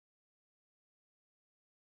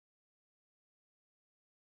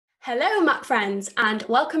Hello map friends and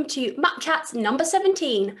welcome to Map Chats number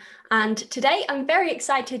 17, and today I'm very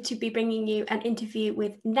excited to be bringing you an interview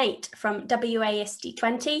with Nate from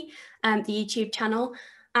WASD20, the YouTube channel,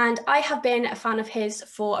 and I have been a fan of his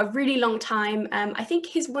for a really long time. I think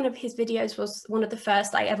one of his videos was one of the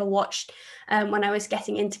first I ever watched when I was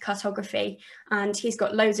getting into cartography, and he's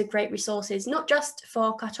got loads of great resources, not just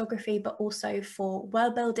for cartography but also for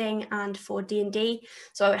world building and for D&D.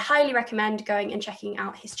 So I would highly recommend going and checking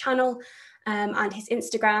out his channel and his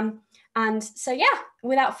Instagram. And so yeah,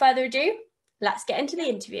 without further ado, let's get into the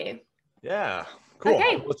interview. Yeah, cool.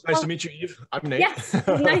 Okay, well, it's nice to meet you, Eve. I'm Nate. Yes,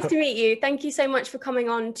 nice to meet you. Thank you so much for coming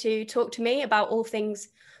on to talk to me about all things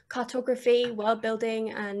cartography, world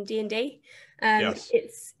building, and D&D. Yes.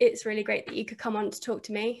 It's really great that you could come on to talk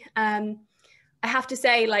to me. I have to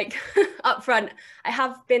say, like, up front, I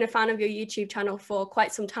have been a fan of your YouTube channel for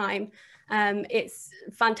quite some time. It's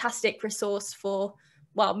a fantastic resource for,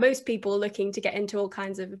 well, most people looking to get into all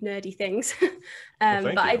kinds of nerdy things.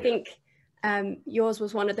 But I think yours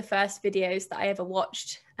was one of the first videos that I ever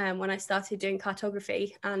watched when I started doing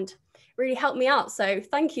cartography, and really helped me out. So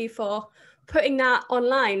thank you for putting that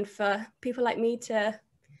online for people like me to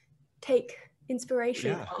take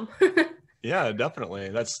inspiration from. Yeah, definitely.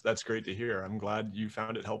 That's great to hear. I'm glad you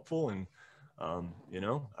found it helpful, and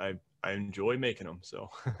I enjoy making them. So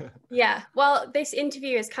yeah, well, this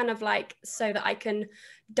interview is kind of like so that I can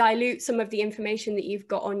dilute some of the information that you've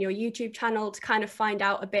got on your YouTube channel to kind of find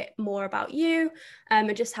out a bit more about you,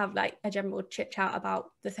 and just have like a general chit chat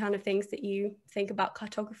about the kind of things that you think about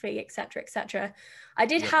cartography, etc., etc. I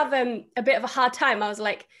did have a bit of a hard time. I was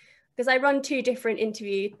like, because I run two different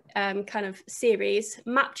interview kind of series,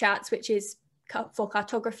 Map Chats, which is for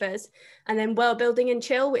cartographers, and then World Building and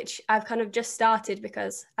Chill, which I've kind of just started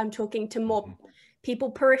because I'm talking to more people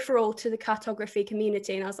peripheral to the cartography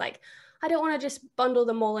community. And I was like, I don't want to just bundle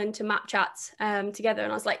them all into Map Chats together.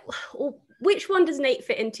 And I was like, well, which one does Nate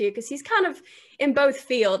fit into? Because he's kind of in both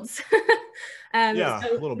fields. yeah,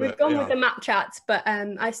 so a little bit. We've gone with the Map Chats, but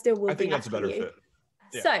I still will. I think that's a better fit.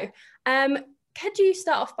 Yeah. So could you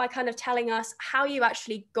start off by kind of telling us how you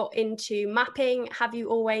actually got into mapping? Have you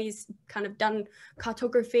always kind of done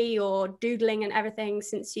cartography or doodling and everything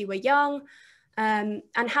since you were young? And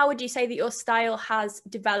how would you say that your style has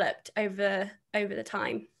developed over the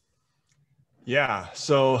time? Yeah,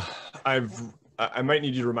 so I might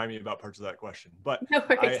need you to remind me about parts of that question, but No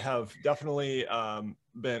worries. I have definitely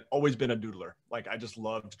always been a doodler. Like, I just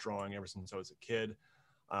loved drawing ever since I was a kid.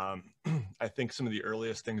 I think some of the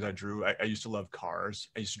earliest things I drew, I used to love cars.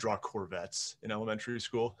 I used to draw Corvettes in elementary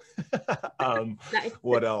school. Nice.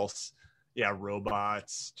 What else? Yeah,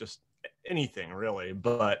 robots, just anything really.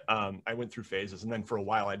 But I went through phases, and then for a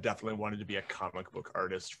while, I definitely wanted to be a comic book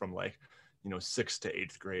artist from like, 6th to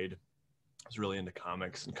 8th grade. I was really into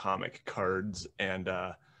comics and comic cards and,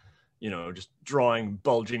 just drawing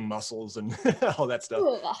bulging muscles and all that stuff.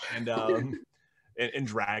 Ooh. And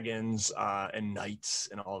dragons and knights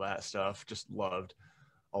and all that stuff. Just loved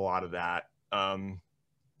a lot of that.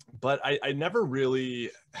 But I never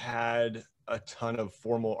really had a ton of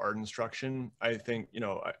formal art instruction. I think,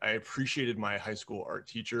 I appreciated my high school art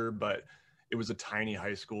teacher, but it was a tiny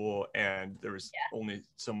high school and there was only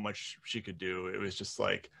so much she could do. It was just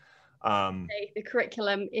like... the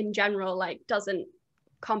curriculum in general, like, doesn't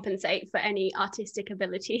compensate for any artistic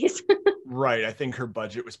abilities. Right. I think her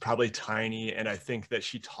budget was probably tiny, and I think that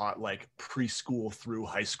she taught like preschool through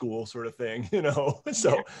high school sort of thing,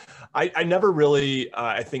 So I never really,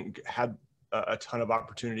 I think, had a ton of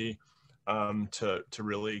opportunity to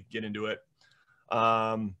really get into it.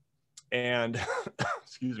 And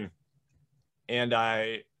excuse me. And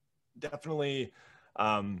I definitely,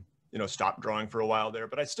 stopped drawing for a while there,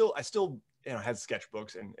 but I still, had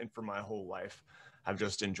sketchbooks, and for my whole life, I've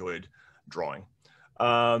just enjoyed drawing.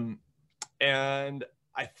 And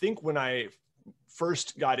I think when I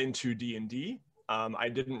first got into D&D, I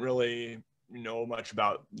didn't really know much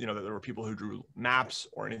about, that there were people who drew maps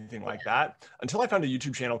or anything like that until I found a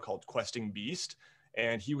YouTube channel called Questing Beast.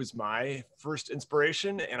 And he was my first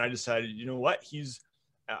inspiration. And I decided, you know what,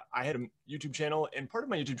 I had a YouTube channel, and part of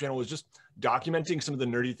my YouTube channel was just documenting some of the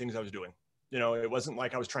nerdy things I was doing. It wasn't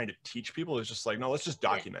like I was trying to teach people. It was just like, no, let's just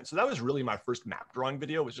document. So that was really my first map drawing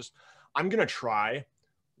video. Was just, I'm going to try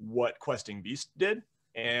what Questing Beast did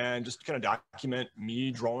and just kind of document me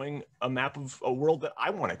drawing a map of a world that I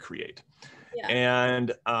want to create. Yeah.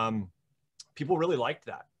 And people really liked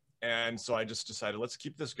that. And so I just decided, let's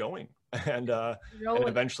keep this going. And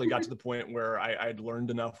eventually got to the point where I'd learned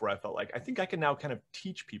enough where I felt like, I think I can now kind of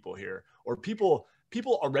teach people here, or people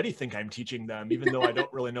already think I'm teaching them, even though I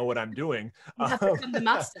don't really know what I'm doing. You have to become the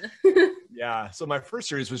master. Yeah. So my first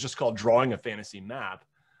series was just called Drawing a Fantasy Map.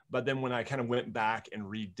 But then when I kind of went back and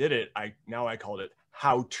redid it, now I called it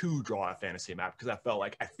How to Draw a Fantasy Map, because I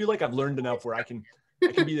feel like I've learned enough where I can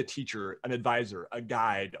be the teacher, an advisor, a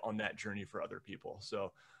guide on that journey for other people.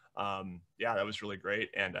 So yeah, that was really great.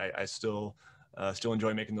 And I still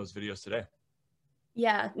enjoy making those videos today.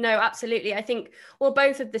 Yeah, no, absolutely. I think, well,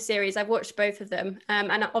 both of the series, I've watched both of them.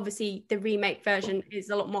 And obviously the remake version is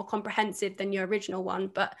a lot more comprehensive than your original one,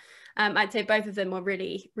 but I'd say both of them were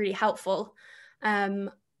really, really helpful.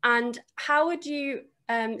 And how would you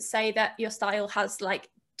say that your style has like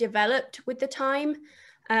developed with the time?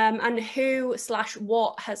 And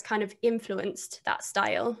who/what has kind of influenced that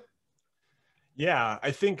style? Yeah,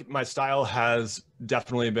 I think my style has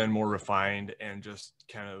definitely been more refined and just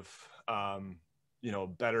kind of,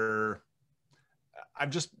 better. I've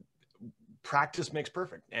just practice makes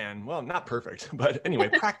perfect, and well, not perfect, but anyway,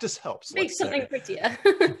 practice helps. Make something prettier.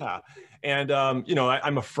 Yeah. And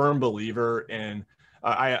I'm a firm believer in.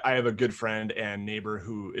 I have a good friend and neighbor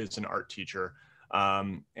who is an art teacher,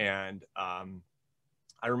 and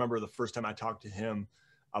I remember the first time I talked to him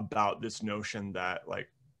about this notion that, like,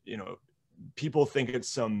 people think it's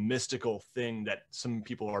some mystical thing that some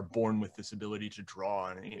people are born with this ability to draw.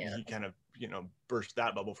 And he kind of, burst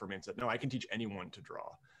that bubble for me and said, no, I can teach anyone to draw.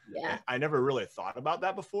 Yeah. And I never really thought about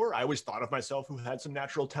that before. I always thought of myself who had some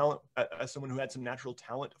natural talent, as someone who had some natural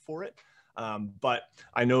talent for it. But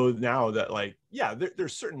I know now that, like, yeah,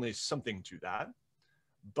 there's certainly something to that.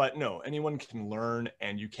 But no, anyone can learn,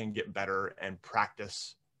 and you can get better, and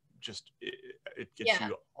practice just, it gets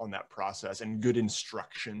you on that process, and good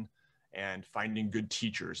instruction and finding good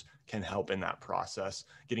teachers can help in that process,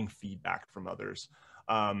 getting feedback from others.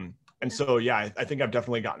 And so, yeah, I think I've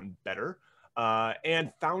definitely gotten better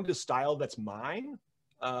and found a style that's mine,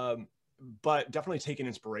 but definitely taken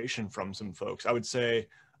inspiration from some folks. I would say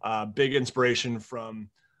big inspiration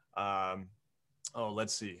from,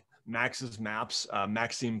 let's see, Max's Maps.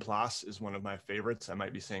 Maxime Plas is one of my favorites. I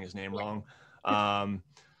might be saying his name wrong.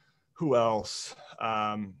 Who else?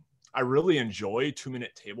 I really enjoy 2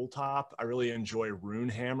 Minute Tabletop. I really enjoy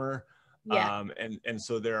Runehammer. Yeah. And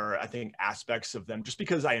so there are, I think, aspects of them, just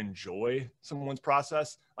because I enjoy someone's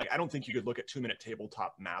process. Like, I don't think you could look at 2 Minute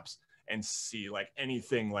Tabletop maps and see like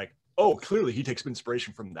anything like, oh, clearly he takes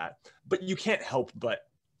inspiration from that. But you can't help but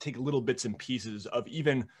take little bits and pieces of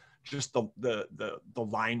even just the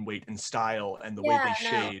line weight and style and the way they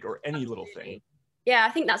shade, or any little thing. Yeah,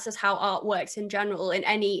 I think that's just how art works in general, in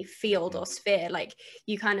any field or sphere. Like,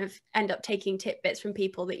 you kind of end up taking tidbits from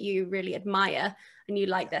people that you really admire and you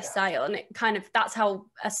like their style. And it kind of, that's how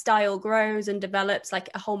a style grows and develops, like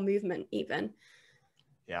a whole movement even.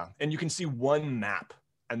 Yeah. And you can see one map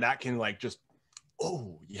and that can, like, just,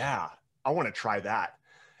 oh yeah, I want to try that.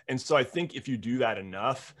 And so I think if you do that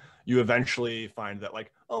enough, you eventually find that,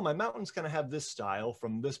 like, oh, my mountain's kind of have this style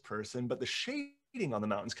from this person, but the shading on the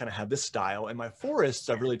mountains kind of have this style. And my forests,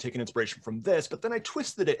 I've really taken inspiration from this, but then I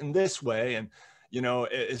twisted it in this way. And,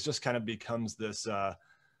 it's just kind of becomes this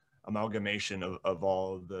amalgamation of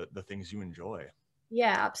all the things you enjoy.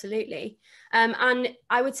 Yeah, absolutely. And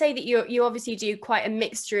I would say that you obviously do quite a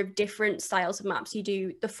mixture of different styles of maps. You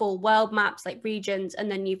do the full world maps, like regions,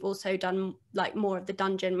 and then you've also done like more of the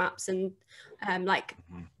dungeon maps and like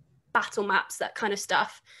battle maps, that kind of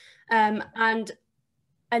stuff. And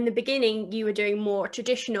in the beginning, you were doing more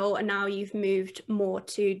traditional, and now you've moved more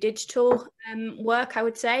to digital work, I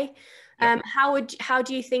would say. How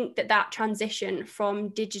do you think that transition from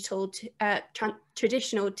digital to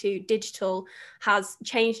traditional to digital has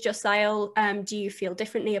changed your style? Do you feel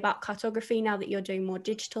differently about cartography now that you're doing more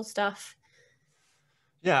digital stuff?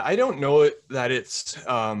 Yeah, I don't know that it's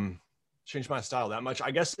changed my style that much.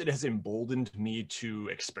 I guess it has emboldened me to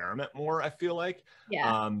experiment more, I feel like.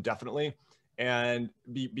 Yeah. Definitely. And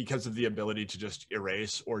because of the ability to just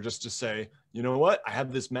erase, or just to say, you know what, I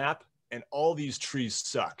have this map and all these trees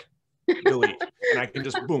suck. Delete. And I can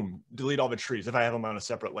just, boom, delete all the trees if I have them on a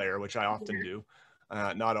separate layer, which I often do,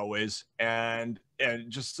 not always. And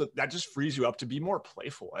just that just frees you up to be more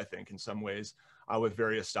playful, I think, in some ways, with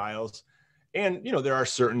various styles. And there are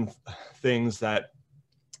certain things that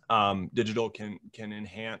digital can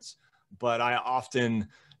enhance, but I often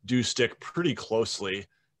do stick pretty closely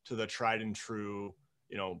to the tried and true,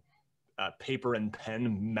 paper and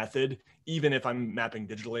pen method. Even if I'm mapping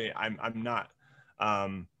digitally,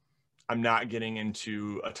 I'm not getting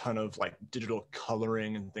into a ton of like digital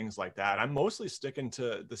coloring and things like that. I'm mostly sticking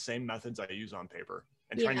to the same methods I use on paper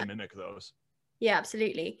and trying to mimic those. Yeah,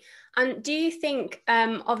 absolutely. And do you think,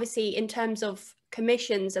 obviously, in terms of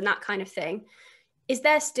commissions and that kind of thing, is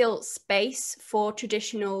there still space for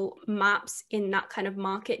traditional maps in that kind of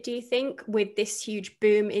market, do you think, with this huge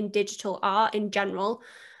boom in digital art in general?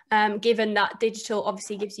 Given that digital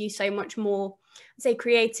obviously gives you so much more, say,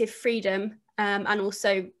 creative freedom, and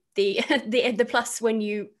also the the plus when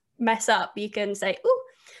you mess up, you can say, "Ooh,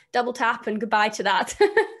 double tap and goodbye to that."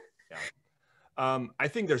 Yeah, I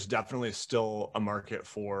think there's definitely still a market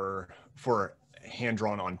for hand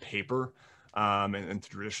drawn on paper, and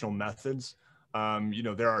traditional methods. You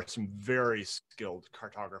know, there are some very skilled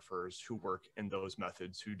cartographers who work in those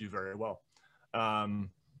methods who do very well.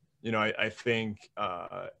 You know, I think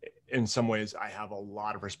in some ways I have a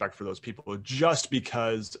lot of respect for those people just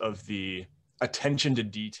because of the attention to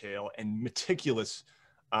detail and meticulous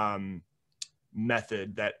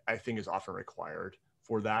method that I think is often required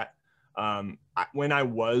for that. When I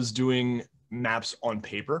was doing maps on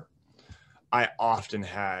paper, I often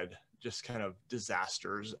had just kind of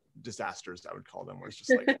disasters, I would call them, where it's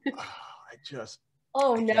just like,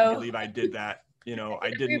 oh, I can't believe I did that. You know, I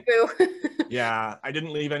didn't, yeah, I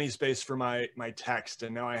didn't leave any space for my text.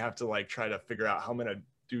 And now I have to like try to figure out how I'm going to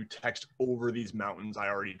do text over these mountains I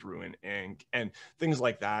already drew in ink and things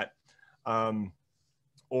like that.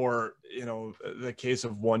 Or, you know, the case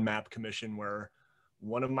of one map commission where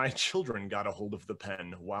one of my children got a hold of the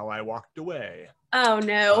pen while I walked away. Oh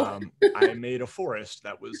no. I made a forest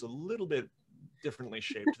that was a little bit differently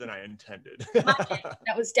shaped than I intended.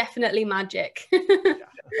 That was definitely magic.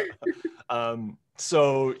 Yeah.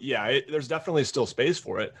 So yeah, there's definitely still space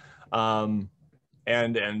for it. And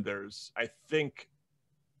there's, I think,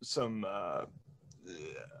 some a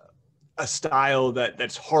style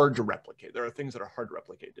that's hard to replicate. There are things that are hard to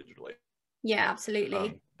replicate digitally. Yeah,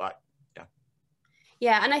 absolutely. But yeah.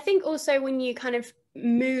 Yeah, and I think also when you kind of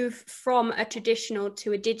move from a traditional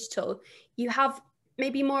to a digital, you have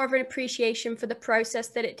maybe more of an appreciation for the process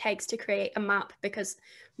that it takes to create a map, because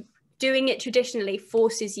doing it traditionally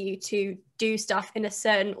forces you to do stuff in a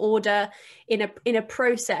certain order, in a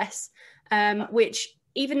process, which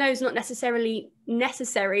even though it's not necessarily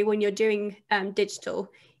necessary when you're doing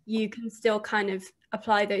digital, you can still kind of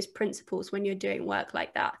apply those principles when you're doing work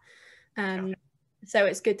like that. So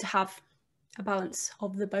it's good to have a balance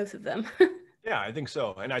of the both of them. Yeah, I think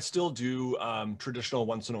so. And I still do traditional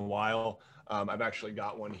once in a while. I've actually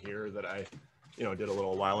got one here that I, you know, did a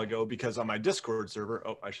little while ago, because on my Discord server,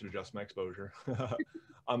 oh, I should adjust my exposure.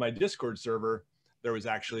 On my Discord server, there was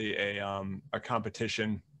actually a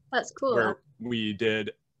competition. That's cool. Where we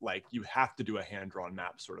did, like, you have to do a hand-drawn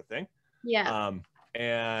map sort of thing. Yeah.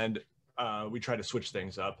 And we tried to switch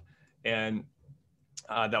things up. And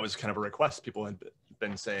that was kind of a request. People had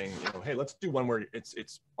been saying, you know, hey, let's do one where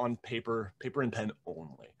it's on paper and pen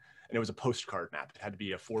only. And it was a postcard map. It had to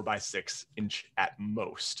be a 4x6 inch at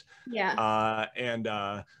most. Yeah.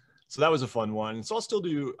 So that was a fun one. So I'll still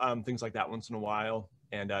do things like that once in a while.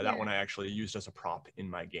 And that one I actually used as a prop in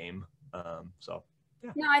my game. So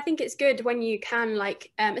yeah. No, I think it's good when you can, like,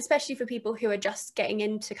 especially for people who are just getting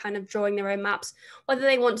into kind of drawing their own maps, whether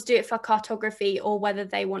they want to do it for cartography or whether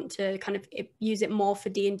they want to kind of use it more for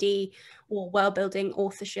D&D or world building,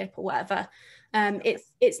 authorship or whatever.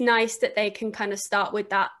 It's nice that they can kind of start with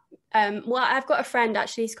that. Well, I've got a friend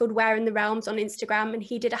actually, he's called Where in the Realms on Instagram, and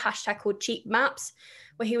he did a hashtag called cheap maps,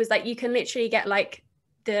 where he was like, you can literally get like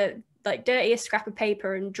the dirtiest scrap of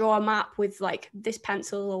paper and draw a map with like this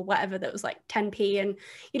pencil or whatever that was like 10p, and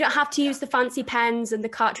you don't have to use the fancy pens and the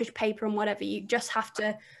cartridge paper and whatever. You just have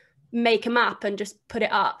to make a map and just put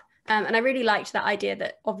it up. And I really liked that idea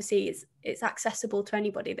that obviously it's accessible to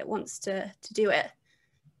anybody that wants to do it.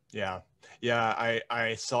 Yeah,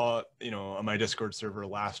 I saw, you know, on my Discord server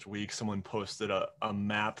last week, someone posted a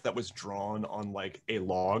map that was drawn on like a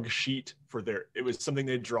log sheet for it was something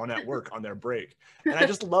they'd drawn at work on their break. And I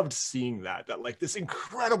just loved seeing that like this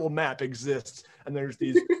incredible map exists, and there's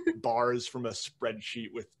these bars from a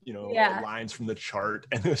spreadsheet with, you know, lines from the chart.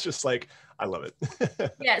 And it's just like, I love it.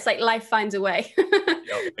 Yeah, it's like life finds a way.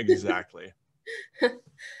 Yep, exactly.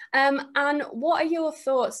 And what are your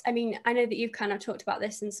thoughts? I mean, I know that you've kind of talked about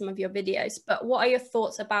this in some of your videos, but what are your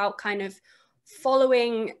thoughts about kind of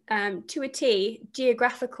following to a T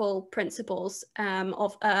geographical principles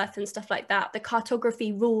of Earth and stuff like that, the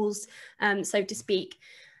cartography rules, so to speak,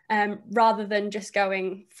 rather than just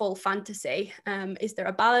going full fantasy? Is there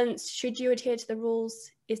a balance? Should you adhere to the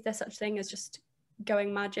rules? Is there such thing as just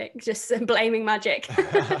going magic, just blaming magic?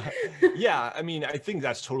 Yeah, I mean, I think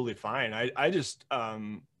that's totally fine. I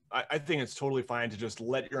think it's totally fine to just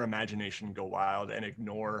let your imagination go wild and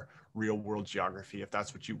ignore real world geography if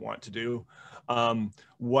that's what you want to do.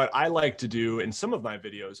 What I like to do in some of my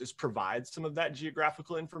videos is provide some of that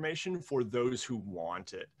geographical information for those who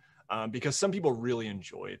want it. because some people really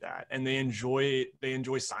enjoy that, and they enjoy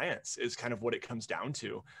science is kind of what it comes down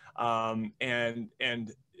to. And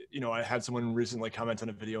I had someone recently comment on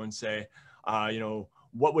a video and say,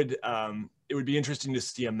 what would it would be interesting to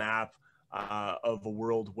see a map of a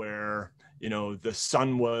world where the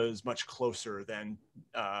sun was much closer than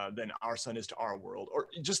our sun is to our world, or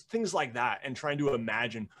just things like that, and trying to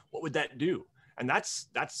imagine what would that do. And that's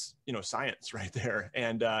science right there,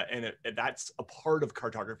 and that's a part of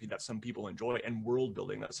cartography that some people enjoy, and world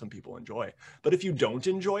building that some people enjoy. But if you don't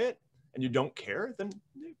enjoy it and you don't care, then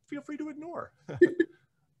feel free to ignore.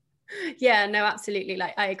 Yeah, no, absolutely.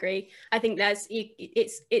 Like, I agree. I think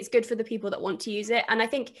it's good for the people that want to use it. And I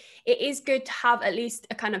think it is good to have at least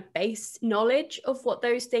a kind of base knowledge of what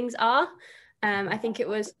those things are. I think it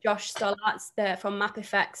was Josh Stollartz from Map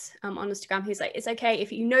Effects on Instagram. He's like, it's okay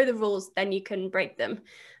if you know the rules, then you can break them.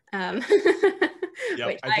 Yeah,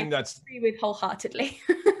 which I think that's agree with wholeheartedly.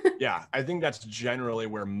 Yeah, I think that's generally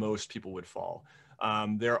where most people would fall.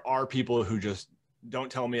 There are people who just don't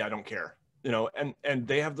tell me, I don't care. And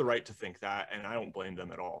they have the right to think that, and I don't blame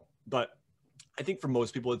them at all. But I think for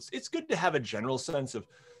most people, it's good to have a general sense of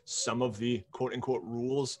some of the quote unquote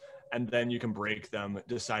rules, and then you can break them,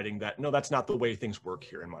 deciding that, no, that's not the way things work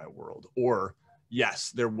here in my world. Or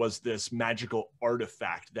yes, there was this magical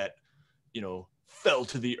artifact that, fell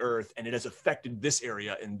to the earth and it has affected this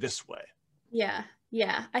area in this way. Yeah,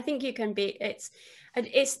 I think you can be, it's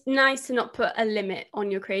nice to not put a limit on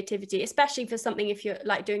your creativity, especially for something, if you're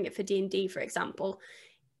like doing it for D&D, for example.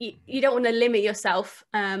 You don't want to limit yourself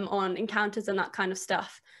on encounters and that kind of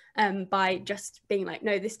stuff by just being like,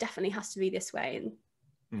 no, this definitely has to be this way,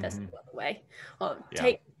 and there's no other way, or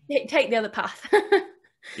take the other path.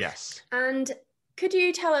 Yes. And could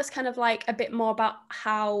you tell us kind of like a bit more about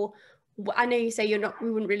how, I know you say you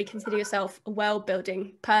wouldn't really consider yourself a world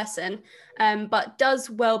building person, but does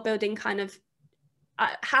world building kind of,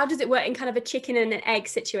 how does it work in kind of a chicken and an egg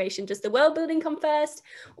situation? Does the world building come first,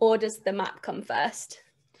 or does the map come first?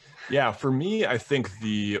 Yeah, for me, I think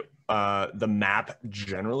the map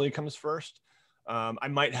generally comes first. I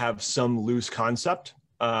might have some loose concept,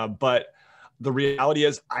 but the reality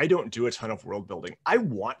is I don't do a ton of world building. I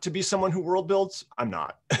want to be someone who world builds. I'm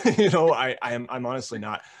not. I'm honestly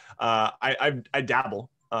not. I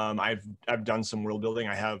dabble. I've done some world building.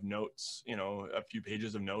 I have notes, a few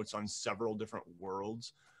pages of notes on several different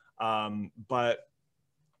worlds, but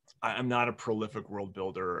I'm not a prolific world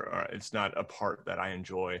builder. It's not a part that I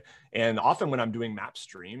enjoy. And often when I'm doing map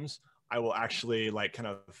streams, I will actually like kind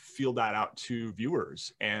of feel that out to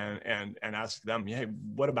viewers and ask them, hey,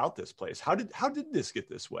 what about this place? How did this get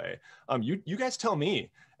this way? You guys tell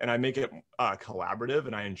me, and I make it collaborative,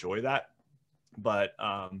 and I enjoy that. But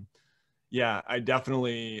yeah, I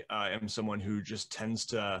definitely am someone who just tends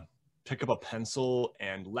to pick up a pencil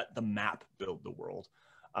and let the map build the world.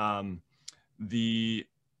 I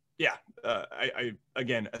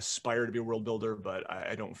again aspire to be a world builder, but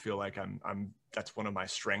I don't feel like I'm that's one of my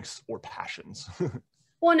strengths or passions.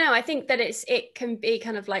 Well, no, I think that it can be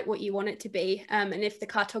kind of like what you want it to be. And if the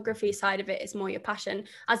cartography side of it is more your passion,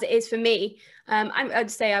 as it is for me, I'd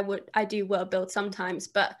say I do world build sometimes,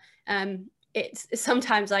 but it's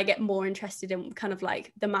sometimes I get more interested in kind of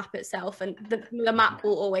like the map itself, and the map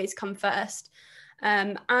will always come first.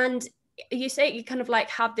 And you say you kind of like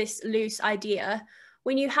have this loose idea.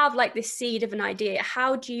 When you have like this seed of an idea,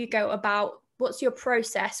 how do you go about, what's your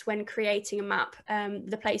process when creating a map?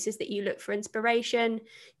 The places that you look for inspiration,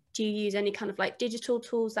 do you use any kind of like digital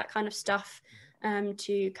tools, that kind of stuff,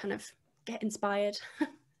 to kind of get inspired?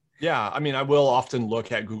 Yeah, I mean, I will often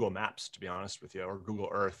look at Google Maps, to be honest with you, or Google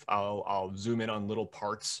Earth. I'll zoom in on little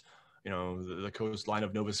parts, the coastline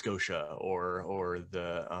of Nova Scotia, or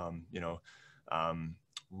the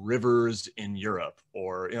rivers in Europe,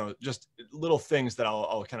 or just little things that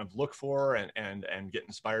I'll kind of look for and get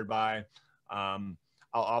inspired by. I'll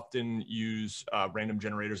often use random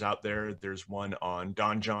generators out there. There's one on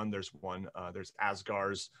Donjon. There's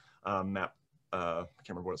Asgar's map. I can't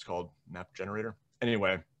remember what it's called. Map generator.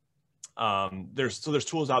 Anyway, there's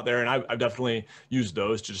tools out there, and I've definitely used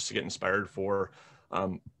those just to get inspired for.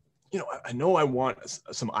 I know I want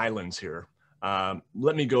some islands here.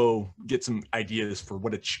 Let me go get some ideas for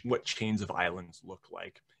what chains of islands look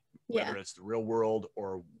like, whether it's the real world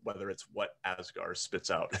or whether it's what Asgard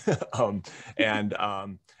spits out,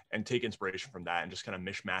 and take inspiration from that and just kind of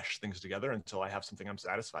mishmash things together until I have something I'm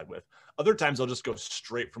satisfied with. Other times I'll just go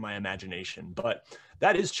straight for my imagination, but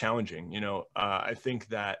that is challenging. I think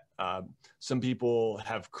that some people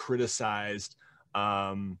have criticized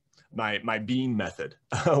my bean method,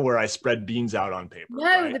 where I spread beans out on paper. No,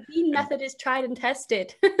 right? the bean method is tried and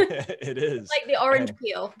tested. It is. Like the orange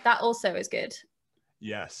peel, that also is good.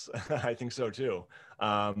 Yes, I think so too.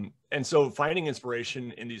 And so finding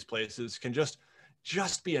inspiration in these places can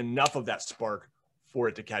just be enough of that spark for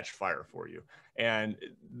it to catch fire for you. And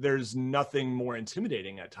there's nothing more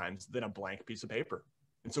intimidating at times than a blank piece of paper.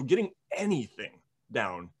 And so getting anything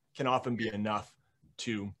down can often be enough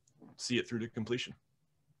to see it through to completion.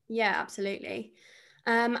 Yeah, absolutely.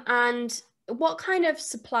 And what kind of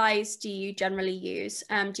supplies do you generally use?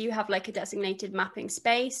 Do you have like a designated mapping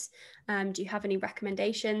space? Do you have any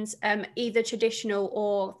recommendations, either traditional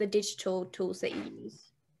or the digital tools that you use?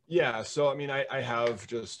 Yeah, so I mean, I have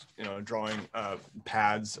just, drawing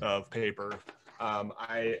pads of paper.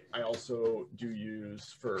 I also do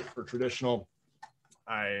use for traditional,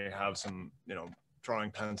 I have some,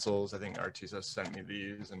 drawing pencils. I think Arteza sent me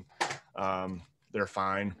these, and they're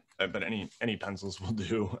fine, but any pencils will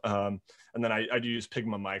do. And then I do use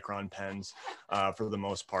Pigma Micron pens for the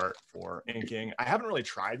most part for inking. I haven't really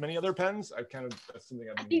tried many other pens. That's something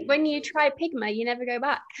I've been. I think when you try Pigma, you never go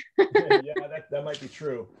back. Yeah, that might be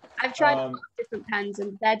true. I've tried a lot of different pens,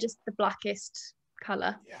 and they're just the blackest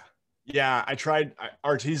color. Yeah, I tried.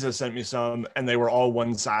 Arteza sent me some, and they were all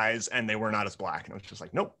one size, and they were not as black. And I was just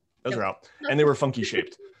like, nope, those are out. And they were funky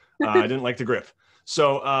shaped. I didn't like the grip.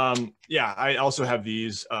 So yeah, I also have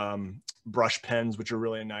these brush pens, which are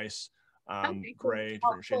really nice. Okay, cool. Gray,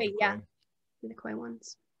 different shades of gray. The koi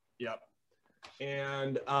ones. Yep.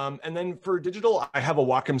 And then for digital, I have a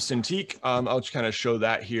Wacom Cintiq. I'll just kind of show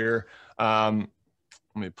that here. Let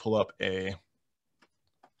me pull up a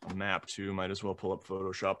map too. Might as well pull up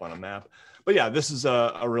Photoshop on a map. But yeah, this is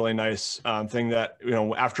a really nice thing that,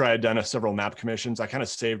 after I had done several map commissions, I kind of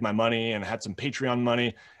saved my money and had some Patreon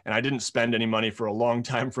money, and I didn't spend any money for a long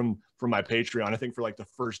time from my Patreon. I think for like the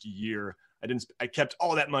first year, I kept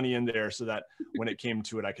all that money in there so that when it came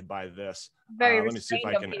to it, I could buy this. Let me see if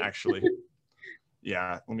I can actually,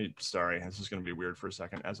 sorry, this is going to be weird for a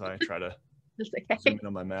second as I try to zoom in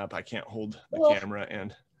on my map. I can't hold the camera,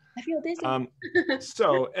 and I feel dizzy.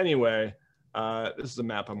 So anyway, this is a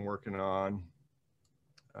map I'm working on.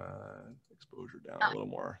 Exposure down a little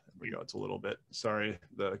more. There we go. It's a little bit, sorry,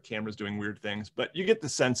 the camera's doing weird things, but you get the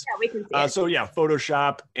sense. Yeah, we can see it. So yeah,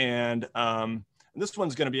 Photoshop, and this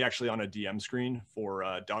one's going to be actually on a DM screen for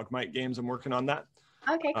Dogmite games. I'm working on that.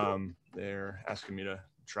 Okay, cool. They're asking me to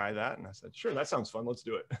try that, and I said, sure, that sounds fun. Let's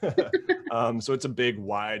do it. So it's a big,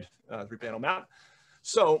 wide 3-panel map.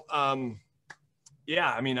 So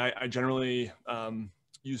yeah, I mean, I generally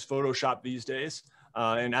use Photoshop these days.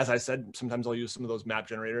 And as I said, sometimes I'll use some of those map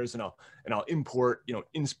generators, and I'll import,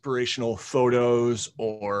 inspirational photos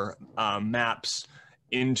or maps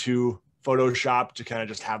into Photoshop to kind of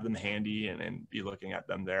just have them handy and be looking at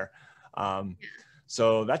them there.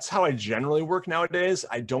 So that's how I generally work nowadays.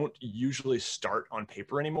 I don't usually start on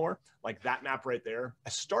paper anymore. Like that map right there, I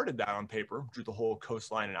started that on paper, drew the whole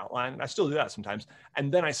coastline and outline, and I still do that sometimes.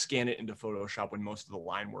 And then I scan it into Photoshop when most of the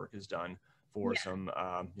line work is done for some,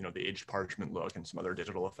 the aged parchment look and some other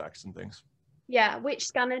digital effects and things. Yeah, which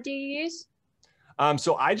scanner do you use?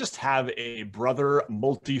 So I just have a Brother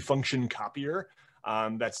multifunction copier.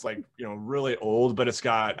 That's like, really old, but it's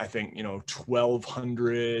got, I think,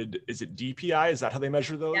 1200, is it DPI? Is that how they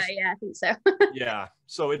measure those? Yeah, I think so. Yeah.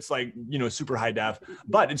 So it's like, super high def,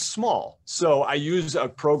 but it's small. So I use a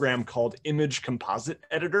program called Image Composite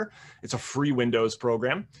Editor. It's a free Windows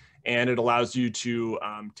program, and it allows you to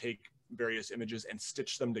take various images and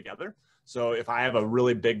stitch them together. So if I have a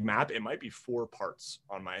really big map, it might be 4 parts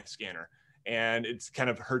on my scanner, and it's kind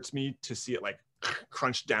of hurts me to see it like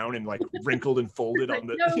crunched down and like wrinkled and folded on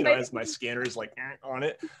the, as my scanner is like on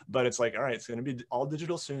it, but it's like, all right, it's going to be all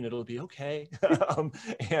digital soon. It'll be okay.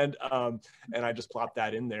 And I just plop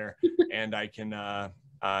that in there, and I can,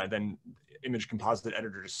 then Image Composite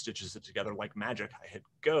Editor just stitches it together like magic. I hit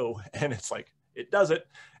go, and it's like, it does it.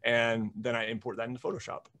 And then I import that into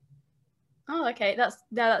Photoshop. Oh, okay.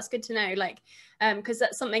 That's good to know. Like, because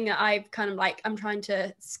that's something that I've kind of like, I'm trying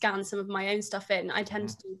to scan some of my own stuff in. I tend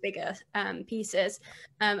to do bigger pieces,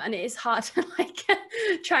 and it is hard to like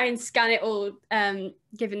try and scan it all,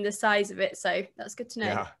 given the size of it. So that's good to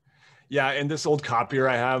know. Yeah. And this old copier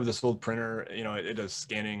I have, this old printer, it does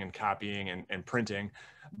scanning and copying and printing.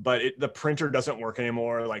 but the printer doesn't work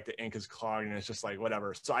anymore. Like the ink is clogged and it's just like,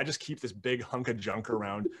 whatever. So I just keep this big hunk of junk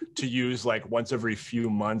around to use like once every few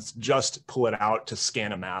months, just pull it out to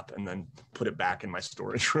scan a map and then put it back in my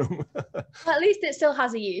storage room. Well, at least it still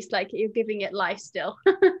has a use, like you're giving it life still.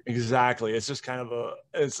 Exactly. It's just kind of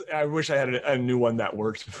I wish I had a new one that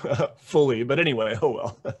worked fully, but anyway, oh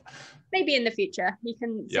well. Maybe in the future you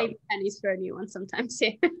can save pennies for a new one sometimes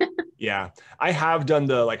too. Yeah, I have done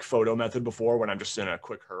the like photo method before when I'm just in a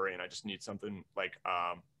quick hurry and I just need something like,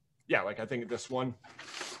 yeah, like I think this one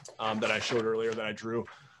that I showed earlier that I drew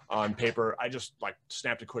on paper, I just like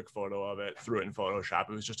snapped a quick photo of it, threw it in Photoshop.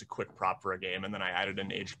 It was just a quick prop for a game. And then I added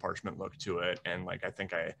an aged parchment look to it. And like, I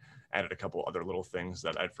think I added a couple other little things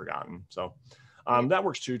that I'd forgotten. So that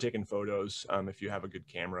works too, taking photos. If you have a good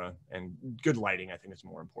camera and good lighting, I think it's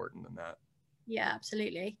more important than that. Yeah,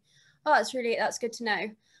 absolutely. Oh, that's good to know.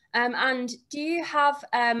 And do you have,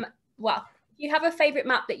 do you have a favorite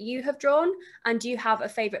map that you have drawn? And do you have a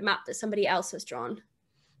favorite map that somebody else has drawn?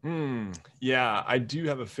 Yeah, I do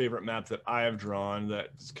have a favorite map that I have drawn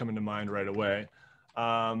that's coming to mind right away.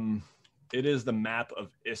 It is the map of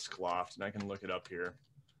Iskloft, and I can look it up here.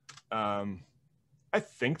 I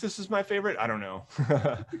think this is my favorite. I don't know.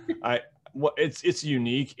 It's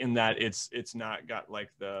unique in that it's not got like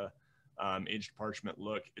the aged parchment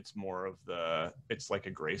look. It's more of it's like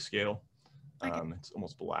a grayscale. It's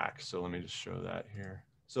almost black. So let me just show that here.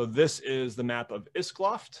 So this is the map of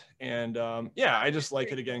Iskloft, and yeah, I just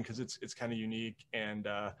like it again because it's kind of unique, and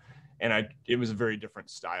it was a very different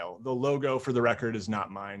style. The logo, for the record, is not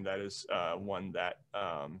mine. That is one that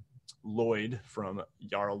Lloyd from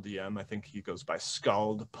Jarl DM, I think he goes by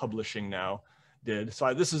Skald Publishing now, did.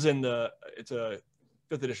 So this is it's a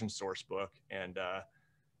 5th edition source book, and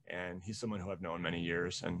he's someone who I've known many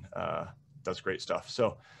years and does great stuff.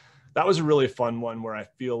 So that was a really fun one where I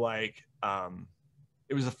feel like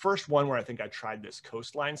it was the first one where I think I tried this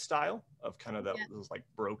coastline style of kind of those like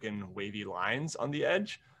broken wavy lines on the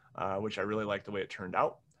edge, which I really liked the way it turned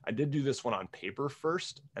out. I did do this one on paper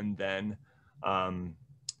first and then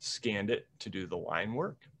scanned it to do the line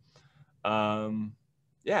work. Yeah,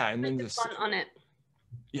 and then just fun on it.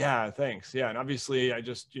 Yeah, thanks. Yeah, and obviously I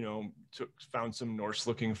just, found some Norse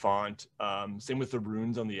looking font. Same with the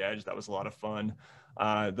runes on the edge. That was a lot of fun.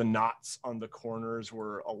 The knots on the corners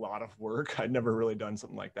were a lot of work. I'd never really done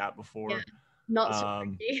something like that before. Yeah, not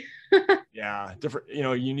so pretty. Yeah, different,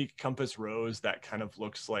 unique compass rose that kind of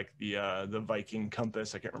looks like the Viking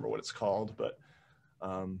compass. I can't remember what it's called, but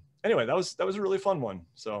anyway, that was a really fun one.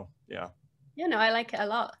 So yeah. Yeah, no, I like it a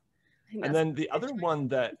lot. And then the other one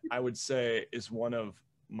that I would say is one of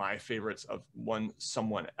my favorites of one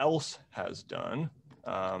someone else has done.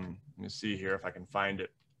 Let me see here if I can find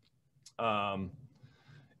it.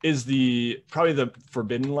 Is probably the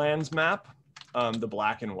Forbidden Lands map, the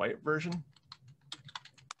black and white version.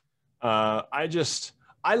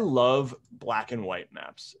 I love black and white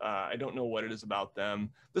maps. I don't know what it is about them.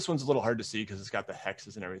 This one's a little hard to see because it's got the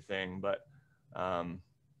hexes and everything, but yeah,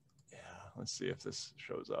 let's see if this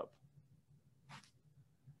shows up.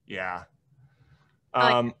 Yeah.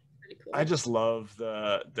 Really cool. I just love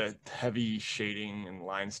the heavy shading and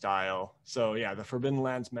line style. So yeah, the Forbidden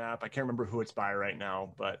Lands map, I can't remember who it's by right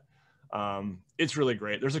now, but it's really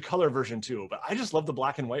great. There's a color version too, but I just love the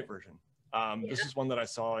black and white version. This is one that I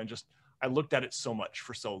saw and I looked at it so much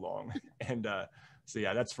for so long. And so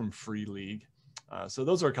yeah, that's from Free League. So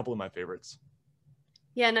those are a couple of my favorites.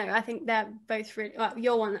 Yeah, no, I think they're both really, well,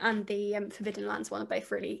 your one and the Forbidden Lands one are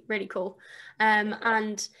both really, really cool.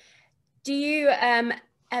 And do you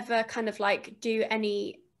ever kind of like do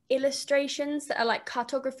any illustrations that are like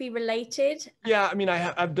cartography related? Yeah, I mean,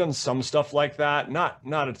 I've done some stuff like that, not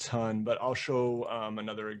a ton, but I'll show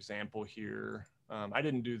another example here. I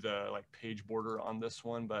didn't do the like page border on this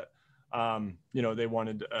one, but they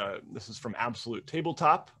wanted, this is from Absolute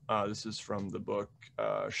Tabletop. This is from the book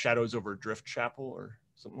Shadows over Drift Chapel or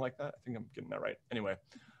something like that. I think I'm getting that right. Anyway,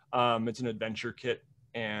 it's an adventure kit.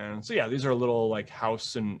 And so, yeah, these are little like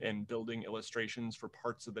house and building illustrations for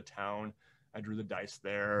parts of the town. I drew the dice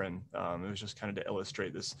there, and it was just kind of to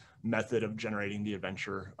illustrate this method of generating the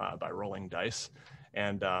adventure by rolling dice.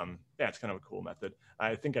 And yeah, it's kind of a cool method.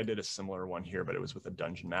 I think I did a similar one here, but it was with a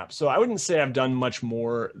dungeon map. So I wouldn't say I've done much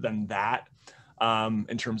more than that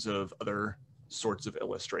in terms of other sorts of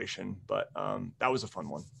illustration, but that was a fun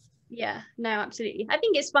one. Yeah, no, absolutely. I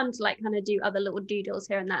think it's fun to like kind of do other little doodles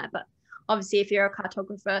here and there, but obviously if you're a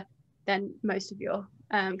cartographer, then most of your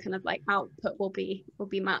kind of like output will be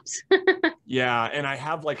maps. Yeah, and I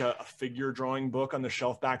have like a figure drawing book on the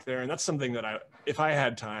shelf back there, and that's something that if I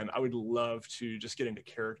had time, I would love to just get into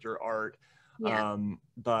character art. Yeah.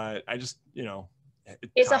 But I just,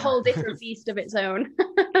 It's a whole different beast of its own.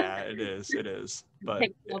 Yeah, it is. But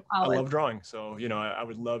I love drawing. So, you know, I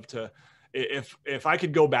would love to, if I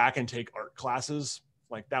could go back and take art classes,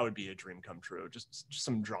 like that would be a dream come true. Just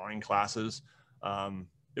some drawing classes. It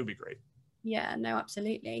would be great. Yeah, no,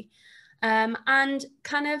 absolutely. And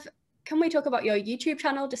kind of, can we talk about your YouTube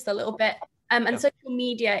channel just a little bit, and social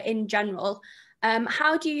media in general?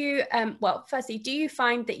 How do you, well, firstly, do you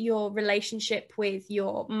find that your relationship with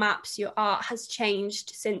your maps, your art has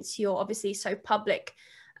changed since you're obviously so public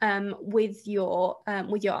with your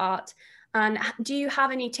art? And do you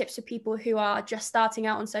have any tips for people who are just starting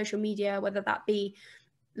out on social media, whether that be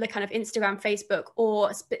the kind of Instagram, Facebook, or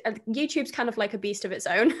YouTube's kind of like a beast of its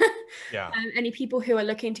own? Yeah. Any people who are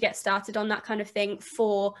looking to get started on that kind of thing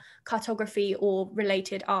for cartography or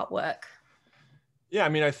related artwork? Yeah, I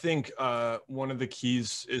mean, I think one of the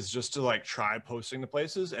keys is just to like try posting the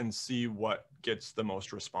places and see what gets the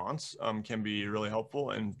most response, can be really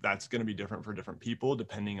helpful. And that's going to be different for different people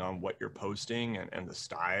depending on what you're posting and the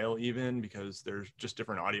style even, because there's just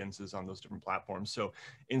different audiences on those different platforms. So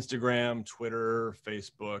Instagram, Twitter,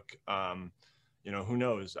 Facebook, you know, who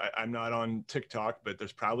knows? I'm not on TikTok, but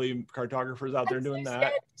there's probably cartographers out there doing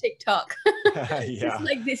that. TikTok. Yeah. It's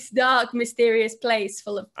like this dark, mysterious place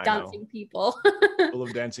full of dancing people. Full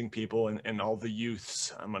of dancing people and all the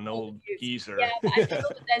youths. I'm an old geezer. Yeah, but I know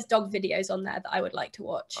that there's dog videos on there that I would like to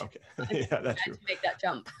watch. Okay. Yeah, that's true. To make that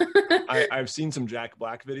jump. I've seen some Jack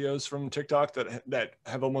Black videos from TikTok that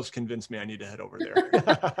have almost convinced me I need to head over there.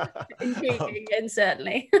 Intriguing, and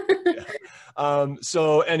certainly. Yeah.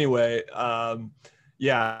 So anyway,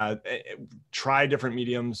 yeah, try different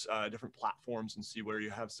mediums, different platforms, and see where you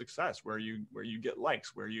have success, where you get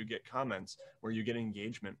likes, where you get comments, where you get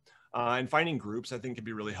engagement. And finding groups, I think, can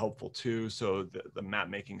be really helpful too. So the map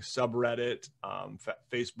making subreddit,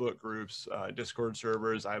 Facebook groups, Discord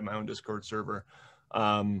servers. I have my own Discord server.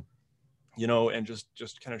 You know, and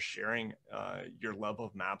just kind of sharing your love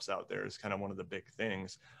of maps out there is kind of one of the big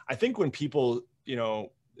things. I think when people, you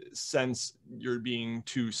know, sense you're being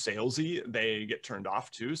too salesy, they get turned off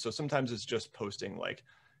too. So sometimes it's just posting like,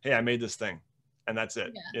 hey, I made this thing, and that's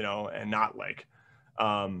it, you know, and not like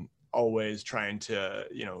always trying to,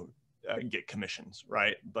 you know, get commissions,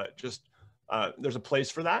 right? But just there's a place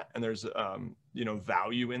for that, and there's you know,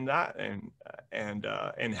 value in that, and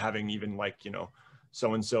having even like, you know,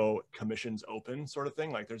 so-and-so commissions open sort of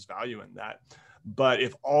thing, like there's value in that. But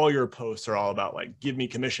if all your posts are all about like, give me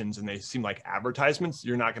commissions, and they seem like advertisements,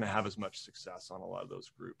 you're not going to have as much success on a lot of those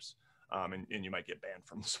groups. And you might get banned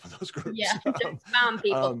from some of those groups. Yeah, don't spam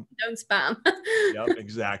people. Don't spam. Yep,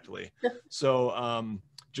 exactly. So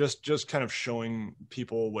just kind of showing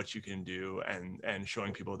people what you can do, and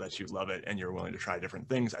showing people that you love it and you're willing to try different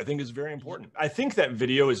things, I think is very important. I think that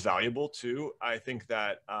video is valuable too. I think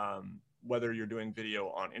that whether you're doing video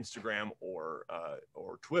on Instagram or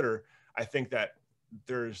Twitter, I think that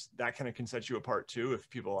that kind of can set you apart too. If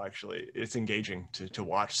people actually, it's engaging to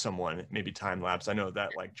watch someone maybe time lapse. I know that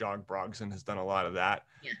like Jog Brogson has done a lot of that.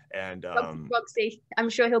 Yeah. And Brogsy, I'm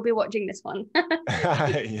sure he'll be watching this one.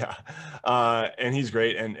 Yeah. And he's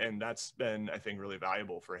great. And that's been, I think, really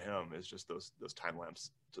valuable for him, is just those time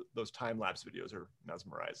lapse videos are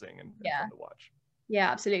mesmerizing and fun to watch.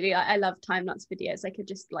 Yeah, absolutely. I love time-lapse videos. I could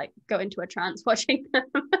just like go into a trance watching them.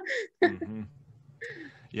 Mm-hmm.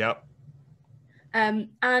 Yep.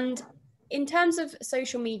 And in terms of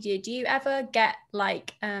social media, do you ever get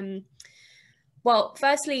like, well,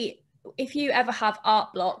 firstly, if you ever have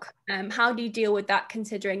art block, how do you deal with that,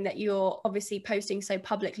 considering that you're obviously posting so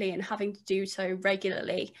publicly and having to do so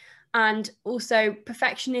regularly? And also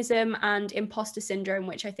perfectionism and imposter syndrome,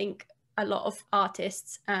 which I think a lot of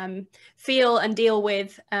artists feel and deal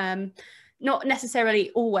with, not necessarily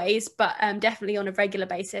always, but definitely on a regular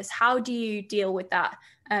basis. How do you deal with that,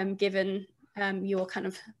 given your kind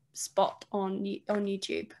of spot on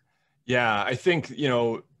YouTube? Yeah, I think, you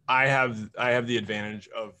know, I have the advantage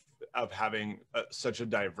of having such a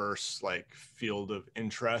diverse like field of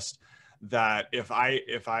interest, that if I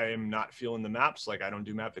am not feeling the maps, like I don't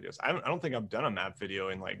do map videos. I don't think I've done a map video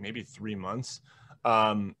in like maybe 3 months.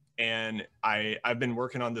 And I've been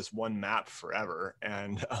working on this one map forever,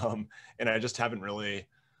 and I just haven't really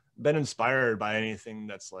been inspired by anything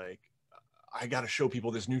that's like, I got to show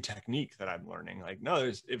people this new technique that I'm learning. Like, no,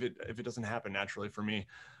 if it doesn't happen naturally for me,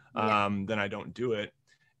 then I don't do it.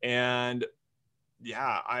 And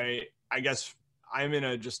yeah, I guess I'm in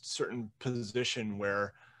a just certain position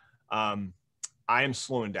where I am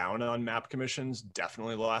slowing down on map commissions.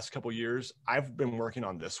 Definitely the last couple of years. I've been working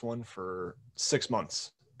on this one for 6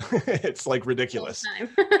 months. It's like ridiculous.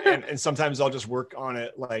 And sometimes I'll just work on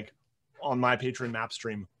it like on my Patreon map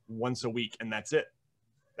stream once a week, and that's it.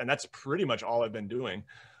 and that's pretty much all I've been doing.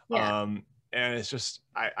 Yeah. And it's just,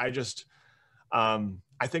 I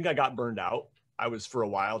think I got burned out. I was for a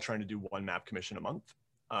while trying to do one map commission a month,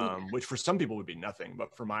 which for some people would be nothing,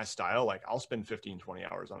 but for my style, like I'll spend 15, 20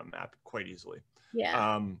 hours on a map quite easily.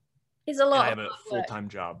 Yeah. It's a lot. And I have a full-time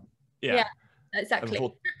job. Yeah, exactly. I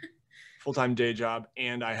have a full-time day job,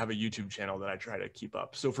 and I have a YouTube channel that I try to keep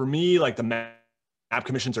up. So for me, like the map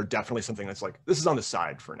commissions are definitely something that's like, this is on the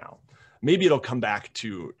side for now. Maybe it'll come back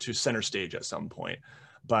to center stage at some point,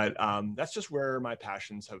 but that's just where my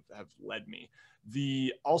passions have led me.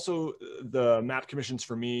 Also the map commissions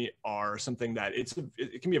for me are something that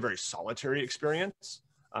it can be a very solitary experience.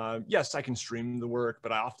 Yes, I can stream the work,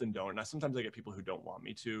 but I often don't. And sometimes I get people who don't want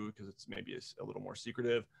me to, because it's maybe a little more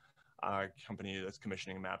secretive. Company that's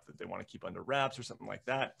commissioning a map that they want to keep under wraps or something like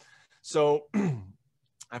that. So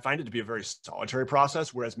I find it to be a very solitary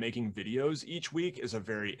process, whereas making videos each week is a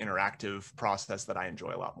very interactive process that I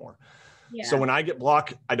enjoy a lot more. Yeah. So when I get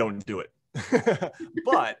blocked, I don't do it.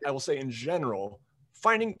 But I will say in general,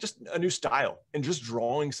 finding just a new style and just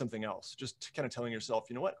drawing something else, just kind of telling yourself,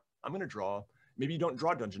 you know what, I'm going to draw. Maybe you don't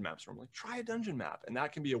draw dungeon maps normally. Try a dungeon map, and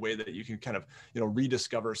that can be a way that you can kind of,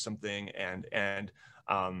 rediscover something and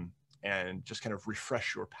just kind of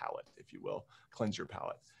refresh your palette, if you will, cleanse your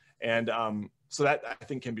palette. And so that I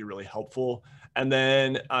think can be really helpful. And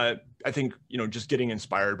then I think, just getting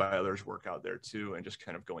inspired by others' work out there too, and just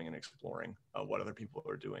kind of going and exploring what other people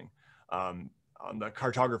are doing. On the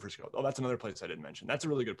Cartographers Guild, that's another place I didn't mention. That's a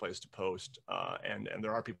really good place to post. And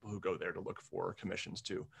there are people who go there to look for commissions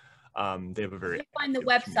too. They have a very— I find the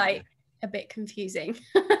website a bit confusing.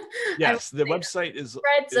 Yes, the website is—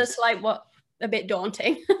 Threads are a bit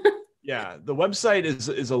daunting. Yeah, the website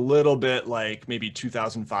is a little bit like maybe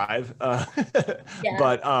 2005,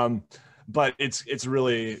 yeah. But it's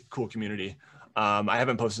really cool community. I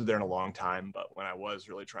haven't posted there in a long time, but when I was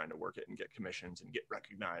really trying to work it and get commissions and get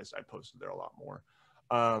recognized, I posted there a lot more.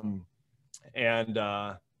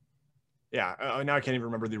 Yeah, now I can't even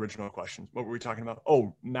remember the original questions. What were we talking about?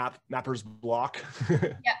 Oh, mapper's block.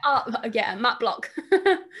 Yeah, map block.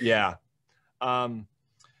 Yeah.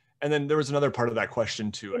 And then there was another part of that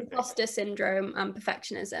question too. Imposter syndrome and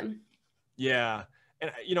perfectionism. Yeah.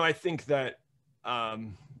 And, I think that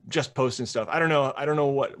just posting stuff, I don't know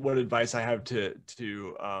what advice I have to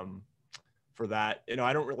for that.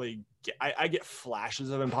 I don't really I get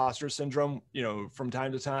flashes of imposter syndrome, from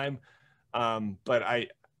time to time. But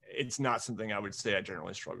it's not something I would say I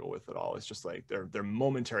generally struggle with at all. It's just like they're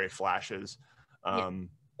momentary flashes. Yeah.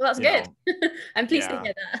 Well, that's good. I'm pleased to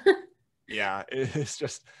hear that. Yeah, it's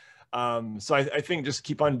just, so I think just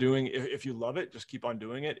keep on doing, if you love it, just keep on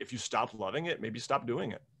doing it. If you stop loving it, maybe stop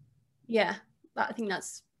doing it. Yeah, I think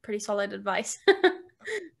that's pretty solid advice.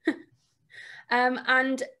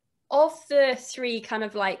 And of the three kind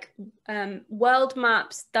of like world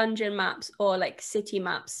maps, dungeon maps, or like city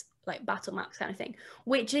maps, like battle maps kind of thing,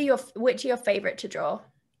 which are your favorite to draw?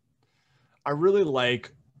 I really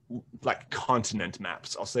like continent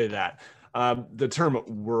maps. I'll say that. The term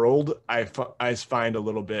world, I find a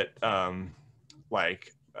little bit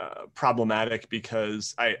problematic,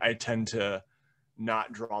 because I tend to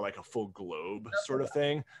not draw like a full globe sort of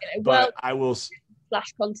thing. Okay, but I will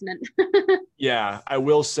 / continent. Yeah, I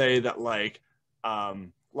will say that like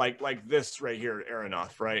this right here,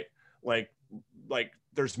 Aeronoth, right? Like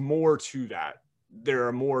there's more to that. There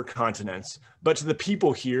are more continents, but to the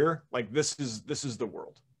people here, like this is the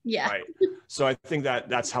world. Yeah. Right. So I think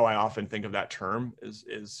that's how I often think of that term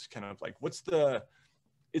is kind of like,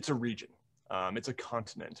 it's a region. It's a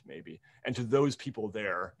continent maybe. And to those people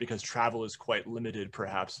there, because travel is quite limited,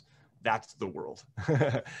 perhaps that's the world.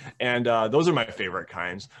 And those are my favorite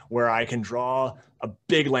kinds, where I can draw a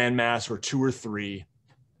big landmass or two or three,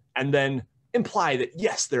 and then imply that,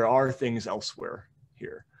 yes, there are things elsewhere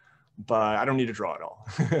here, but I don't need to draw it all.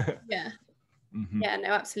 Yeah. Mm-hmm. Yeah, no,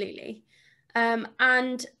 absolutely.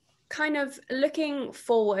 And kind of looking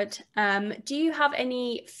forward, do you have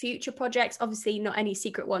any future projects, obviously not any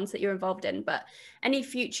secret ones that you're involved in, but any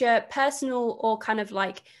future personal or kind of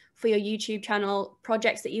like for your YouTube channel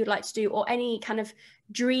projects that you would like to do, or any kind of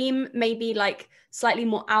dream, maybe like slightly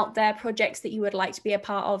more out there projects that you would like to be a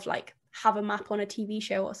part of, like have a map on a TV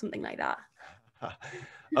show or something like that?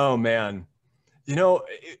 Oh man.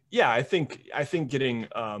 Yeah, I think getting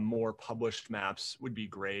more published maps would be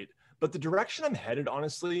great. But the direction I'm headed,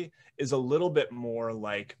 honestly, is a little bit more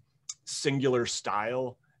like singular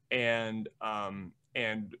style and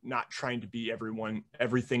not trying to be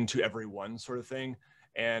everything to everyone sort of thing.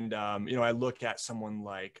 And, you know, I look at someone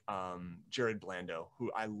like Jared Blando,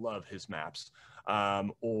 who I love his maps.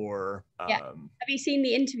 Or Have you seen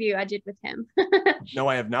the interview I did with him? no,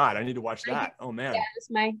 I have not. I need to watch that. Oh man. Yeah, it's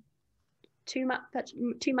my two map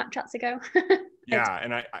chats ago. Yeah,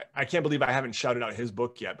 and I can't believe I haven't shouted out his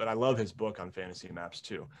book yet, but I love his book on fantasy maps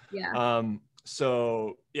too. Yeah.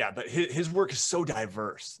 So yeah, but his work is so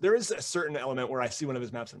diverse. There is a certain element where I see one of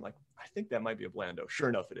his maps and I'm like, I think that might be a Blando. Sure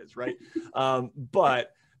enough, it is, right?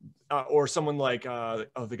 But or someone like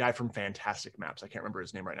the guy from Fantastic Maps. I can't remember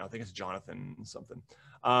his name right now. I think it's Jonathan something.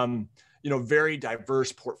 You know, very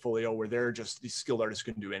diverse portfolio where they're just these skilled artists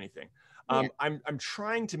who can do anything. I'm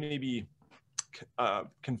trying to maybe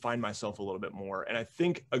confine myself a little bit more, and I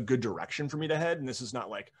think a good direction for me to head. And this is not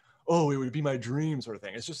like, oh, it would be my dream sort of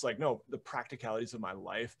thing. It's just like, no, the practicalities of my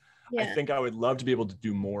life. I think I would love to be able to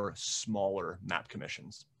do more smaller map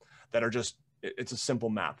commissions that are just, it's a simple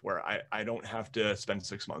map where I don't have to spend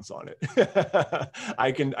 6 months on it.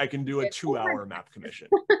 I can do a 2-hour map commission.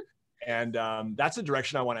 And that's a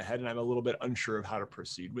direction I want to head. And I'm a little bit unsure of how to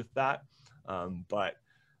proceed with that. But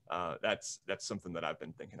that's something that I've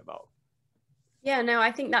been thinking about. Yeah, no,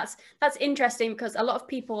 I think that's interesting because a lot of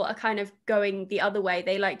people are kind of going the other way.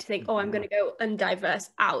 They like to think, oh, I'm going to go undiverse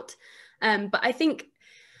out. But I think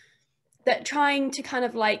that trying to kind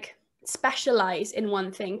of like specialize in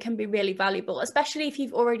one thing can be really valuable, especially if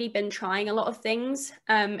you've already been trying a lot of things.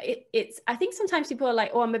 I think sometimes people are like,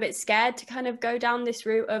 oh, I'm a bit scared to kind of go down this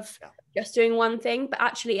route of just doing one thing. But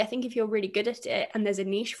actually, I think if you're really good at it and there's a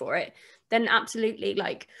niche for it, then absolutely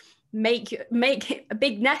like make a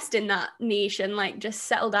big nest in that niche and like just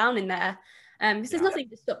settle down in there. Because there's nothing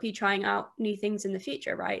to stop you trying out new things in the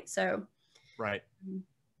future, right? So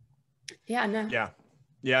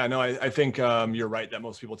Yeah, no, I think you're right that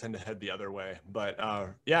most people tend to head the other way. But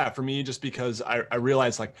yeah, for me, just because I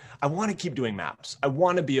realize like I want to keep doing maps. I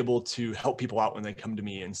want to be able to help people out when they come to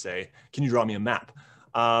me and say, can you draw me a map?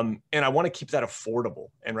 And I want to keep that affordable.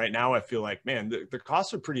 And right now I feel like, man, the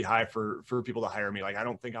costs are pretty high for people to hire me. Like, I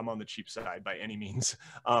don't think I'm on the cheap side by any means,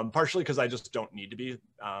 partially because I just don't need to be.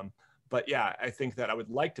 But yeah, I think that I would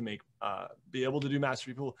like to be able to do maps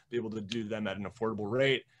for people, be able to do them at an affordable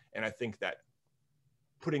rate. And I think that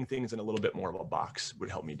putting things in a little bit more of a box would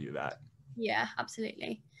help me do that. Yeah,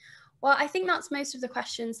 absolutely. Well, I think that's most of the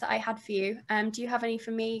questions that I had for you. Do you have any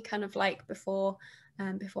for me kind of like before I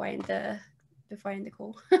end the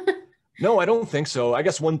call? No, I don't think so. I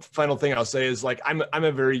guess one final thing I'll say is like, I'm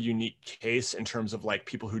a very unique case in terms of like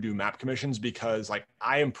people who do map commissions, because like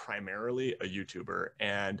I am primarily a YouTuber,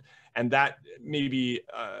 and that maybe,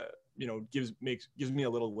 you know, gives me a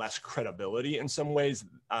little less credibility in some ways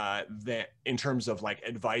than in terms of like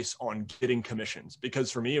advice on getting commissions.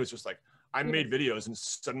 Because for me, it was just like, I made videos and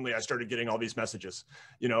suddenly I started getting all these messages,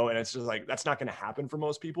 you know, and it's just like, that's not going to happen for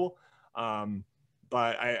most people.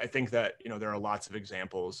 But I think that, you know, there are lots of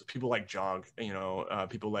examples, people like Jog, you know,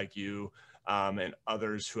 people like you, and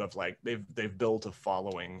others who have like, they've built a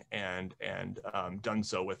following and done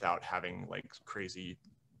so without having like crazy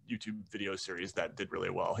YouTube video series that did really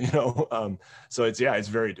well, you know? So it's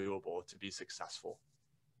very doable to be successful.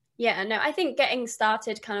 Yeah, no, I think getting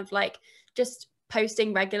started kind of like just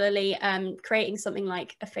posting regularly, creating something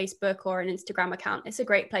like a Facebook or an Instagram account, it's a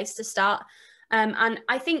great place to start. And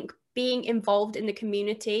I think being involved in the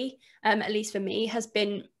community, at least for me, has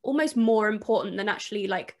been almost more important than actually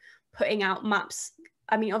like putting out maps.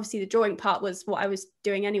 I mean, obviously the drawing part was what I was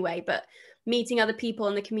doing anyway, but meeting other people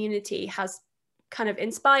in the community has kind of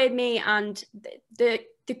inspired me, and the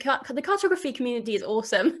cartography community is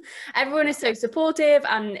awesome. Everyone is so supportive,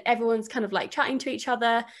 and everyone's kind of like chatting to each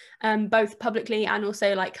other, both publicly and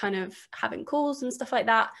also like kind of having calls and stuff like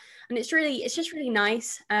that. And it's just really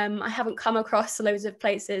nice. I haven't come across loads of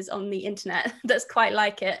places on the internet that's quite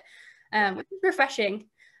like it, which is refreshing.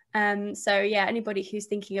 So yeah, anybody who's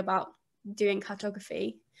thinking about doing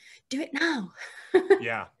cartography, do it now.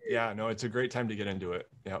 Yeah, no, it's a great time to get into it.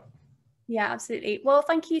 Yep. Yeah, absolutely. Well,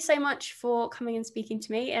 thank you so much for coming and speaking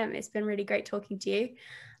to me. It's been really great talking to you.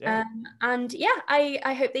 Yeah. And yeah,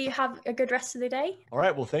 I hope that you have a good rest of the day. All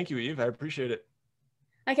right. Well, thank you, Eve. I appreciate it.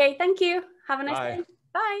 Okay, thank you. Have a nice day.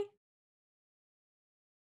 Bye.